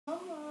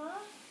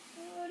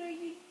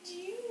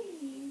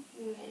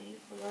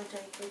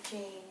diaper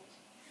change?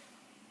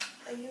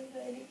 Are you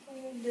ready for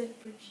your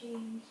diaper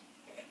change?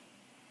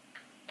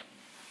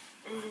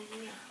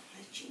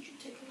 Let's change your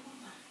diaper,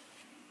 Mama.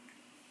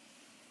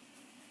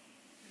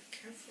 Be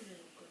careful,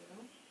 little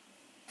girl.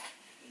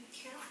 Be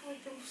careful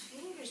with those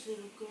fingers,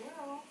 little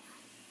girl.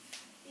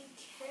 Be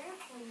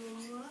careful,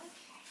 Mama.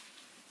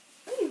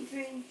 Are you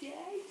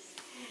princess?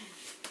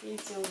 You're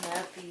so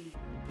happy.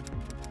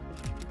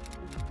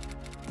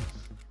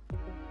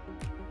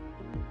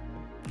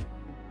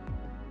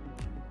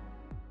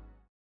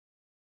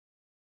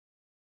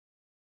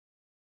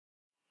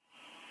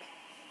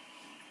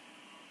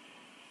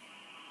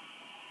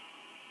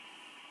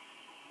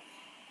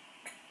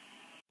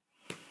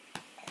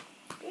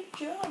 Good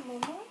job,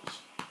 Mama.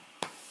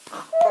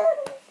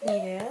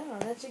 Yeah,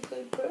 that's a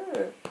good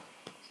bird.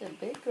 It's a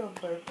big girl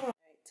bird. Right,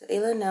 so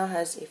Ayla now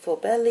has a full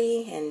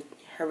belly and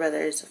her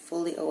brother is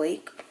fully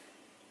awake.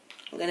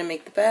 I'm gonna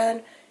make the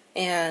bed,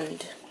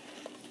 and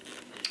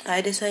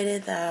I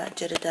decided that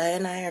Jedediah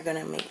and I are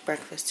gonna make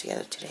breakfast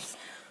together today.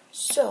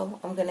 So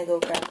I'm gonna go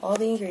grab all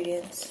the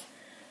ingredients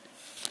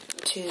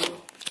to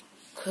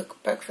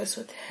cook breakfast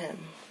with him.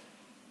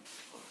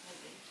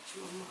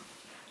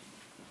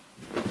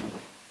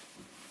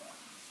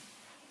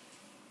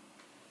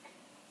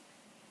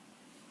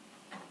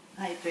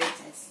 Hi,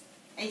 princess.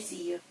 I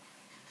see you.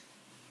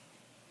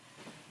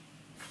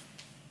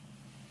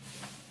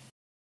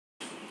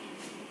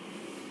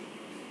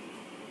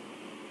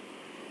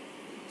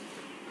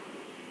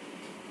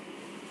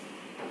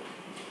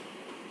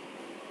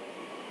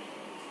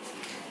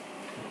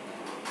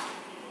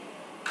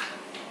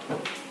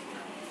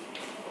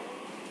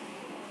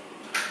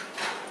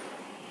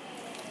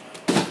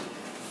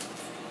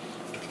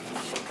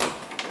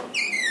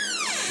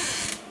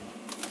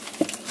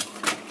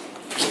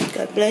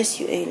 God bless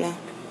you, Ayla.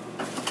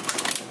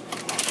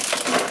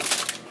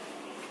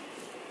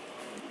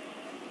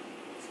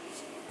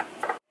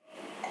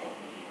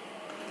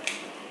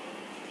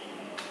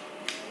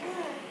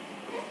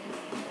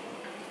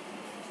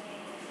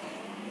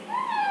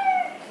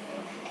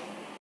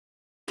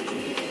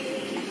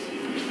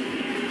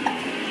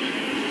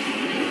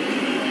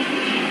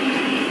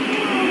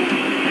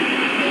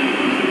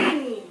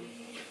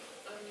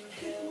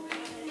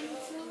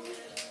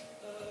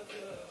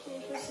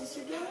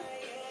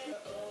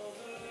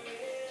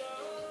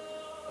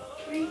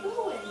 Where are you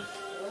going?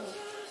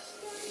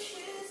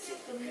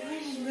 Good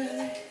morning,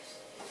 brother.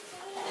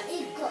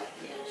 Yeah,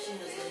 she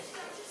knows this.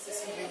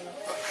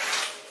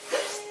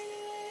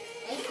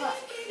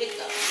 Pick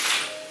up.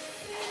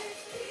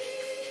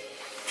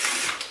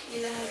 You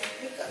know how to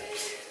pick up.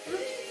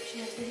 She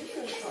has the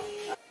hiccups.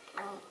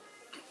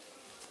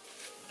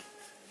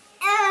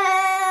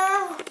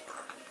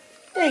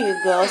 There you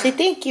go. Say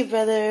thank you,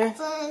 brother.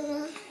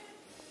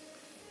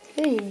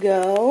 There you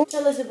go.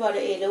 Tell us about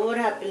it, Ada. What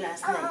happened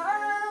last night?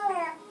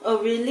 Oh,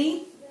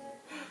 really?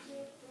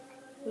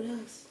 What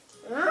else?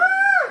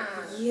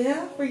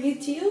 Yeah, for you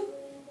too?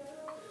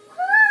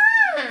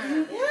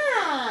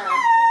 Yeah.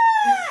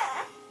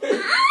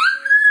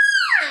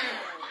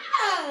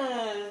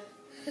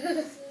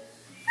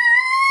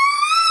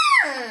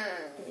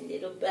 My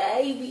little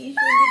baby.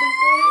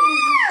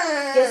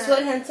 Guess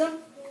what, handsome?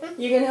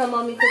 You're gonna help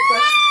mommy cook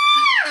breakfast.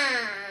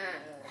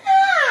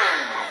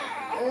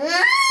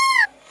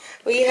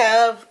 We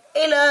have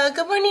Ayla.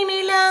 Good morning,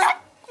 Ayla.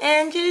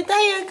 And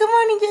Jedediah. Good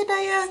morning,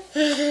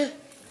 Jedediah.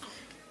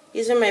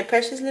 These are my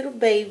precious little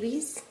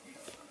babies.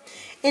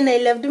 And I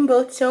love them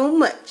both so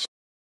much.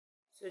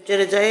 So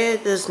Jedediah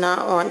does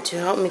not want to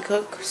help me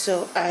cook,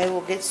 so I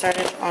will get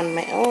started on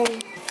my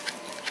own.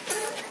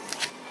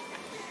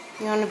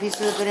 You want a piece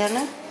of the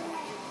banana?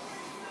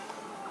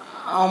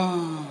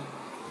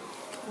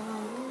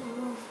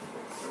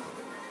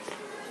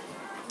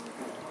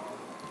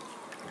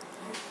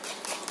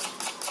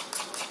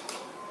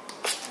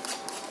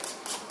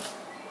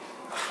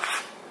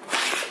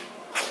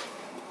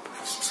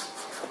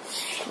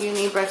 You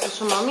need breakfast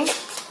for mommy?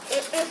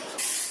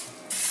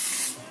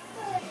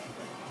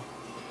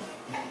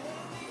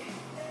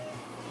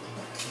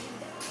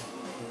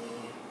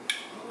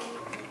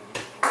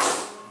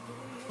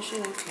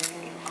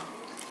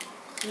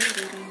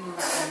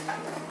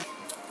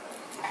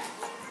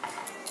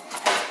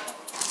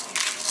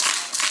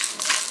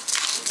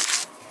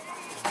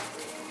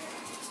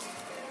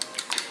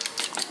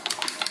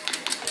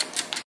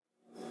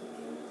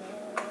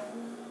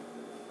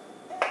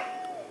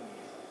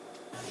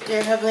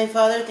 Dear Heavenly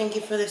Father, thank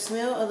you for this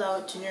meal. Allow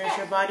it to nourish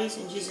our bodies.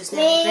 In Jesus'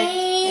 name we pray.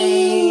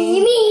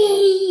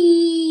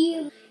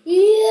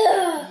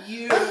 Yeah.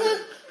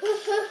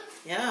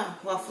 Yeah.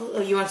 Waffle.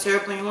 Oh, you want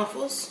syrup on your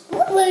waffles?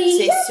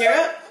 Say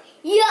syrup.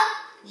 Yeah.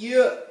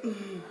 Yeah.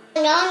 I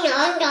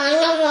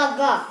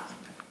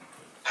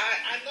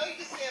know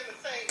you said the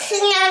same.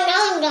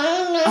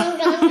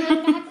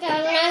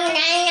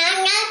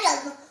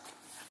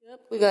 Yep,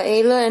 we got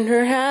Ayla and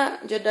her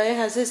hat. Jedediah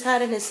has his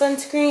hat and his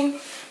sunscreen.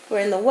 We're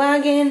in the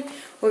wagon.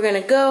 We're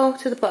gonna go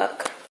to the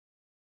park.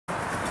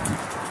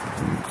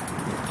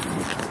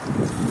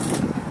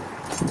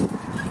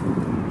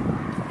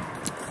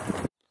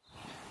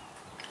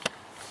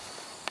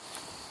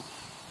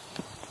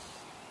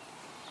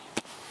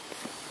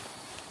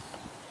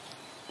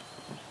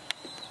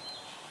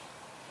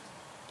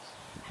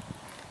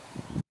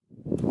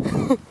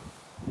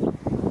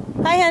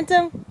 Hi,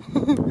 handsome.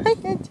 Hi,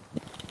 handsome.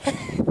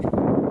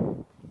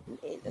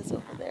 Ada's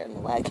over there in the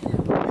wagon.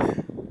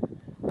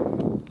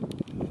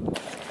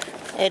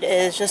 It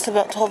is just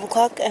about 12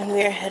 o'clock and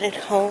we are headed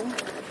home.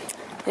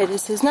 It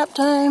is his nap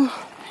time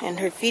and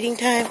her feeding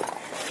time.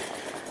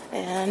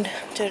 And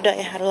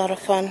Jedediah had a lot of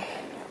fun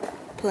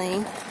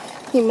playing.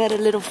 He met a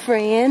little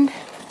friend.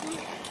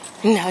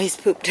 And now he's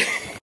pooped.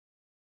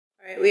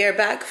 Alright, we are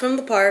back from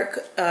the park.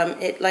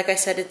 Like I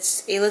said,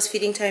 it's Ayla's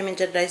feeding time and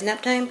Jedediah's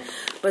nap time.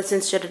 But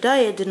since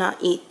Jedediah did not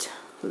eat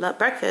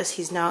breakfast,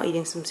 he's now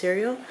eating some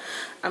cereal.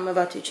 I'm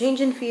about to change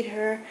and feed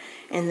her.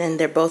 And then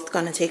they're both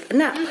gonna take a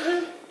nap.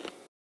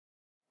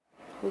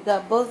 We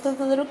got both of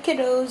the little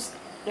kiddos.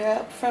 They're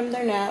up from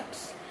their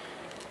naps.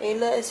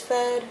 Ayla is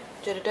fed.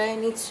 Jedediah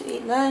needs to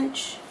eat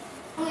lunch.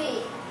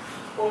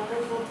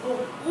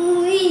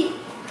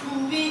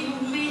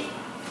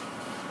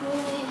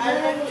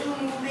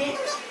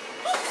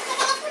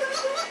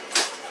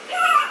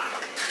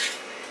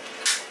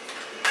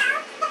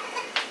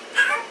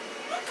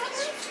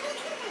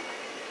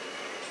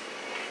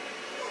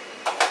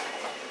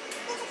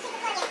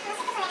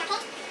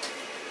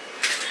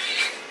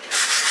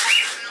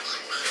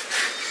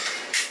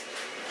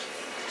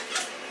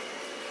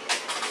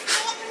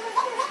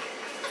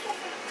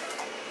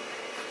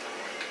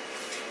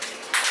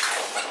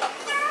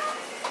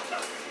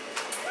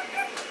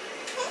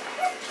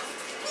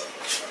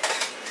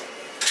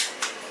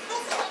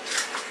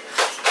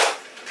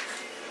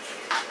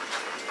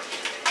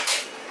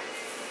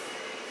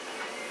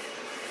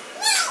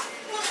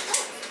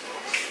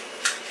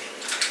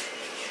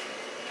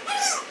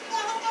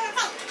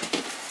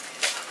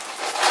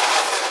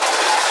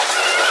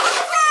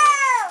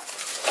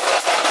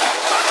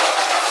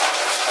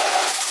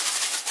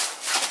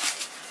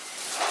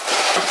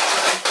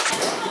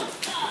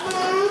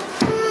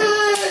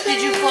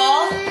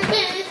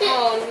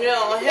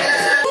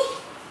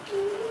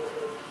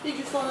 Did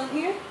you fall in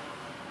here?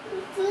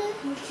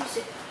 Let me kiss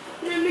it.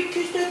 Let me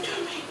kiss that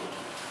tummy.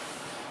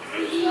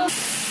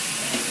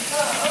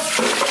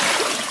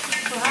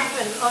 What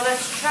happened? Oh,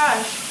 that's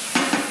trash.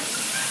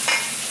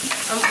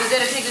 We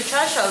gotta take the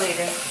trash out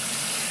later.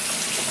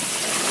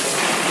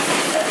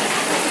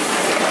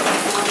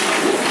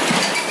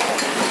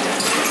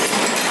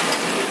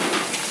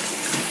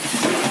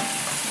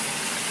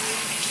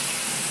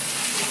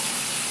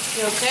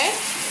 You okay?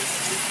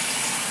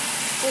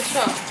 What's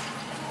wrong?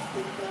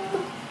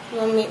 You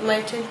want me my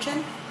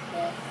attention?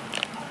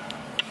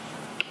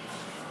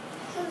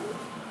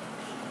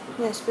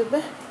 Yes,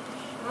 baby.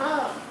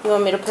 You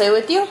want me to play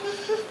with you?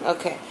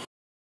 Okay.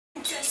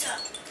 Dress up.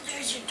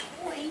 There's your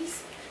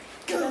toys.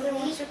 The other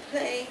wants to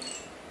play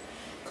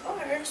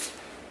cars.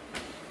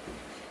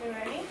 You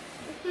ready?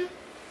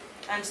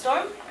 And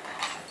Storm?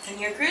 And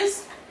your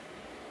cruise?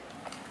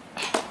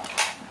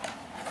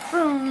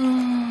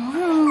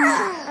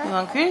 You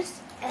want cruise?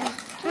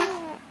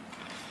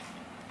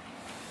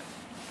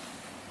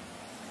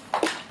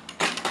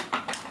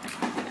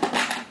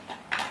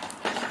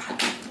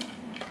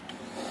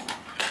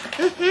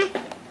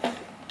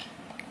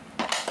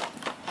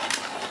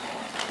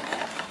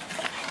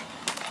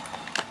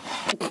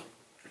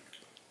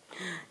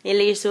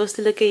 Ayla, you're supposed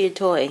to look at your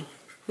toy.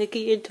 Look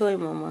at your toy,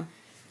 Mama.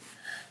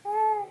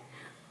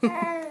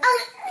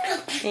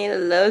 Ayla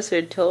loves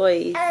her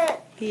toys.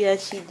 Yeah,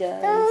 she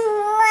does.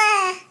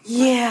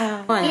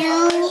 Yeah.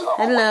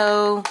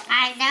 Hello.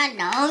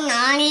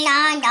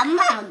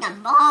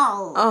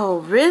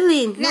 Oh,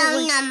 really?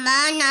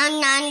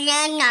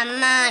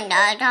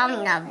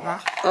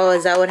 Oh,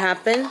 is that what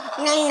happened?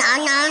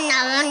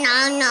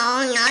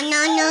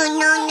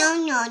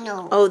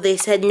 Oh, they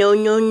said no,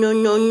 no, no,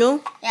 no,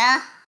 no?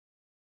 Yeah.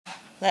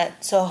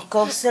 So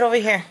go sit over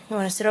here. You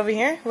want to sit over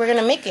here? We're going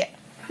to make it.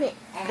 We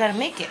got to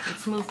make it.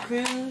 Let's move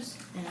Cruz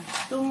and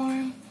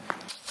Storm.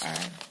 Our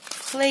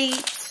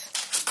plate.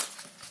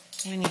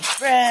 We need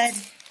bread.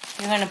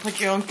 You're going to put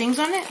your own things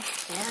on it?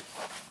 Yeah.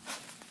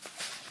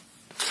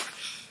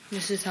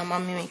 This is how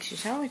Mommy makes your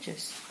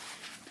sandwiches.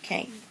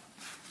 Okay.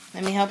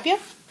 Let me help you?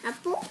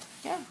 Apple?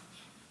 Yeah.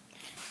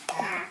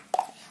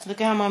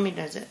 Look at how Mommy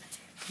does it.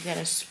 You got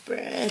to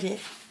spread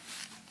it.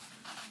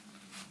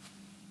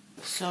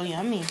 So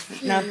yummy.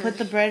 Now put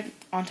the bread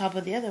on top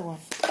of the other one.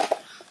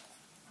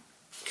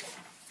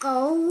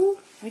 Go.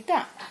 Like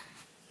that.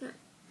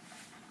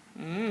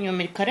 You want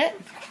me to cut it?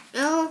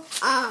 No.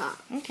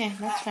 Okay,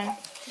 that's fine.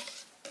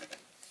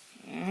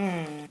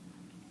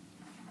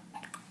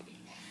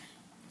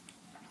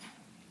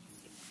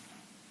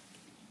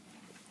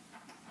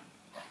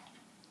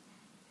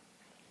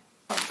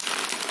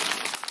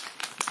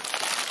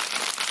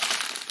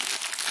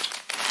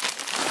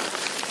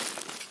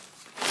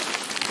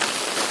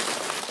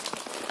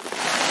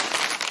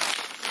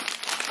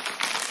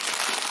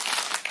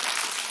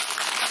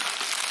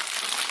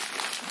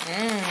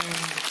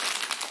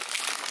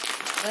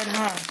 Good,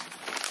 huh?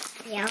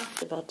 Yeah.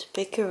 About to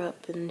pick her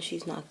up and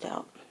she's knocked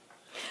out.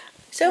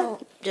 So,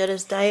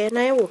 Jedediah and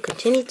I will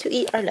continue to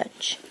eat our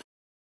lunch.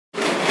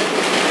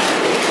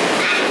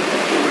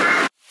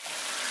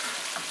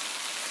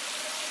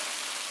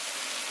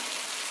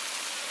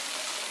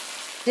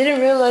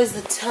 Didn't realize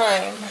the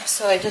time,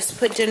 so I just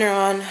put dinner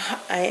on.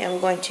 I am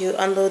going to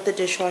unload the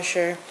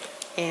dishwasher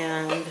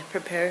and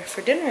prepare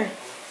for dinner.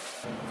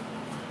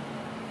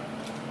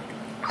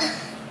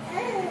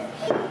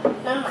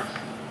 Mama.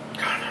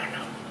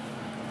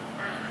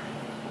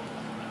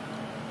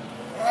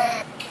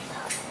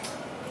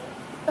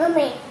 No.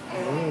 Mommy.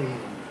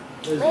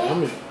 It's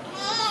yummy.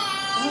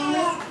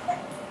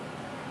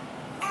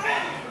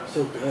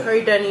 So good. Are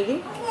you done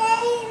eating?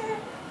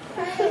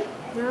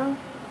 No?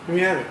 Let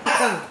me have it.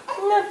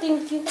 No,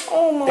 thank you.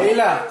 Oh, Mama.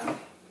 Ayla.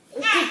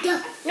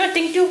 No,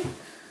 thank you.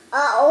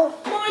 Uh-oh.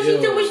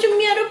 Mamacita was the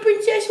middle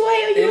princess.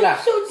 Why are you Ayla.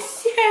 so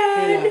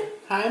sad? Ayla.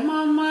 Hi,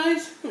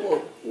 mamas. Whoa.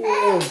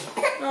 Whoa.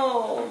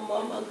 Oh,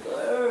 mama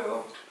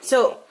girl.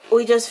 So,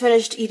 we just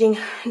finished eating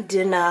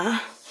dinner.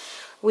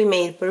 We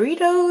made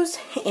burritos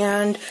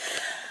and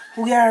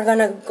we are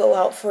gonna go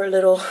out for a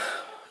little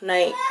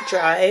night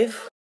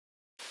drive.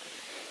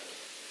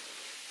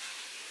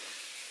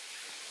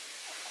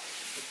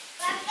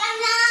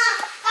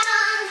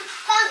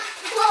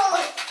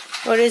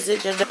 What is it,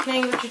 Jada?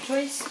 Playing with your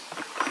toys?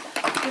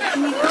 What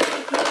you need? You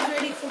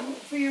ready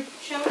for your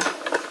shower?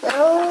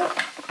 No.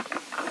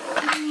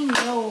 What do you mean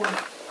no?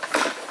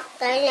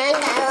 Bye.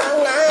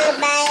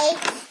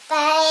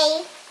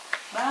 Bye.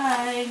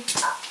 Bye.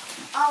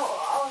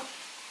 Oh.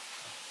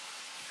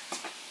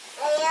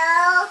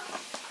 Hello.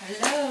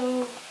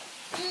 Hello.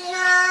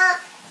 Hello.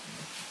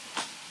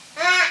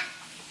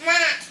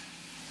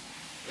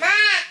 Ma.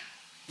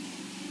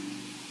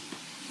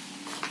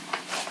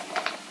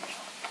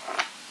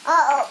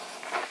 Uh-oh.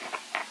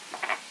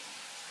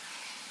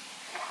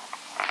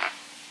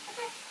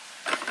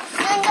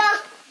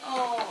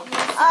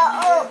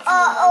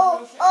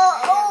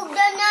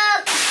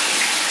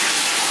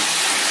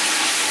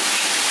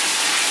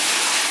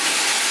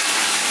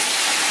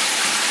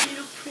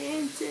 Little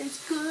princess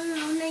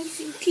girl, nice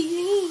and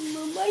clean.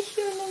 Mama,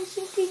 sure nice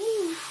and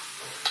clean.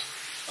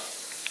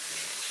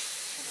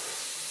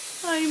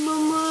 Hi,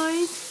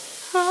 Mama.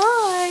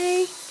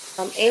 Hi.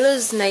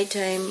 Ayla's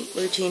nighttime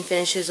routine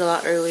finishes a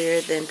lot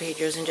earlier than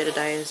Pedro's and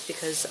Jedediah's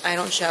because I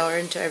don't shower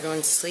until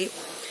everyone's asleep,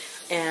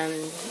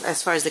 and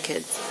as far as the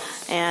kids.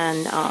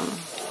 And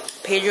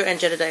Pedro and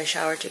Jedediah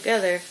shower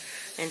together,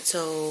 and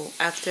so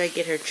after I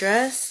get her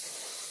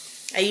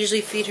dressed, I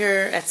usually feed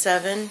her at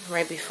 7,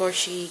 right before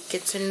she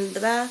gets in the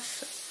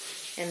bath,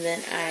 and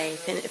then I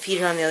feed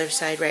her on the other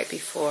side right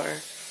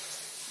before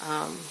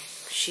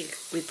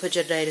we put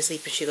Jedediah to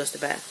sleep and she goes to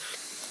bed.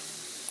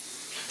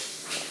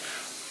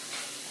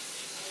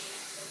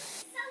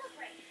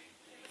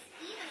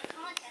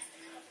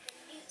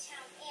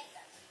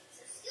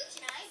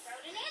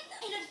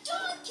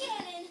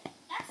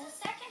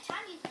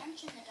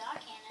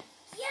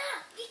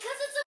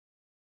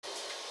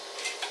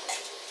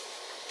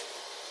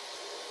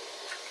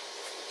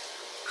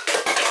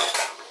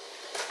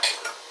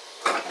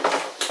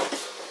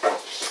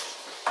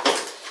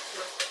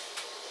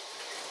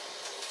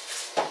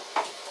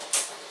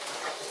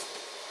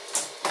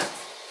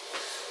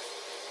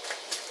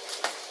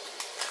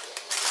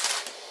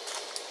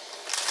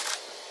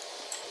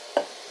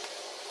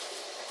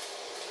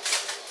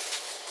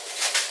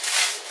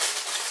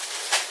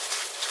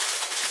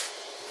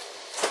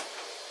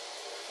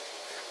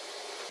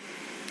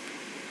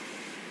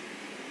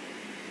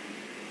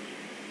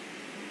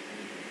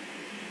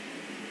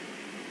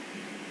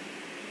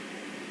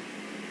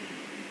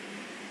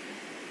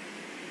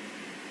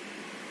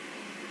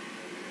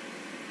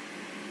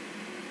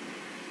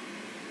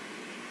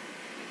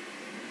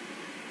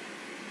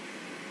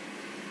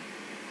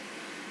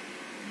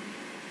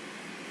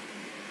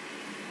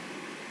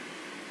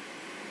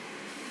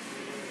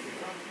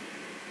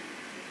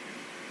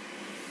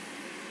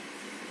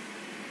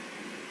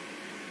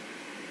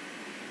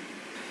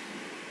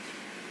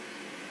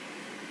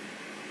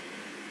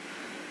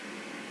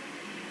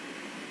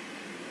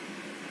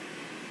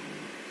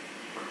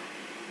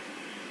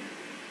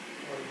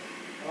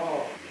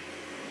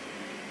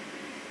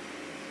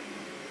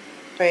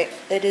 Right,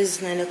 it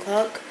is 9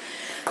 o'clock.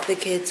 The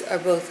kids are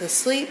both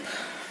asleep.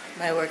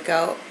 My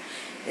workout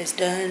is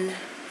done.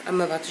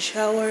 I'm about to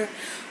shower,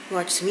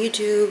 watch some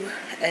YouTube,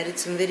 edit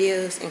some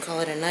videos, and call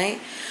it a night.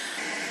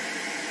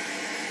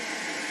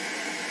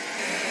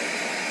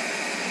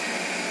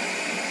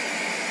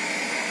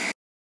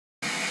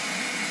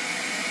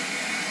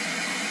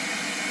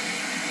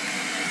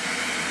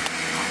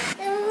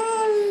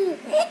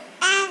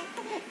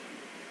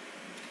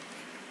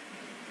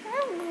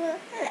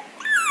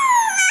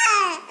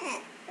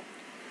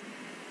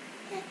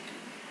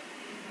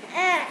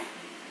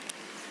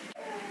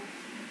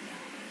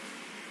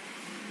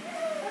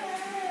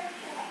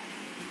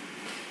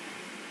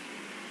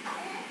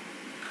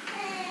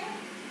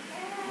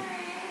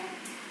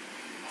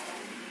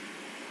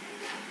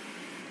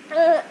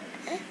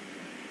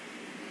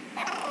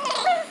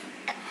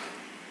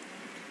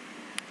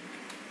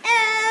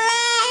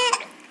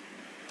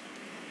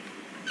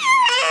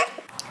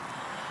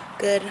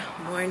 Good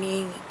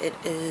morning. It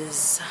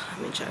is,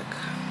 let me check,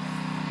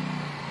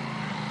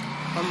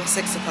 almost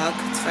 6 o'clock.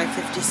 It's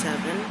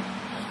 5:57.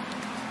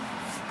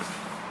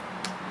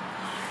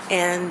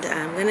 And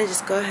I'm gonna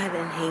just go ahead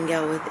and hang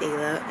out with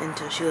Ayla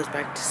until she goes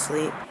back to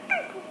sleep.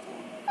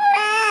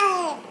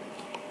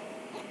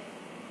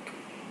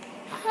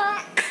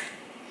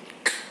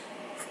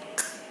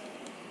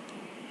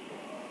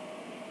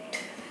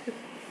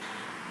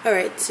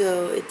 Alright,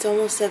 so it's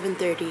almost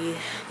 7:30.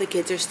 The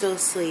kids are still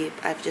asleep.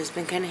 I've just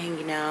been kind of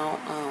hanging out,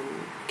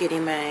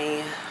 getting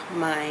my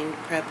mind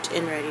prepped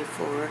and ready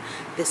for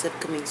this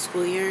upcoming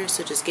school year.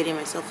 So just getting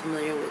myself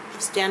familiar with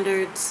the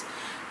standards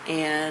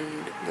and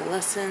the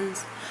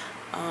lessons.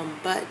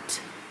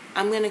 But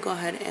I'm going to go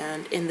ahead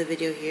and end the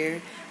video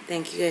here.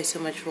 Thank you guys so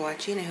much for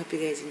watching. I hope you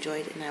guys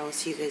enjoyed, and I will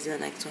see you guys in the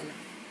next one.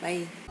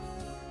 Bye.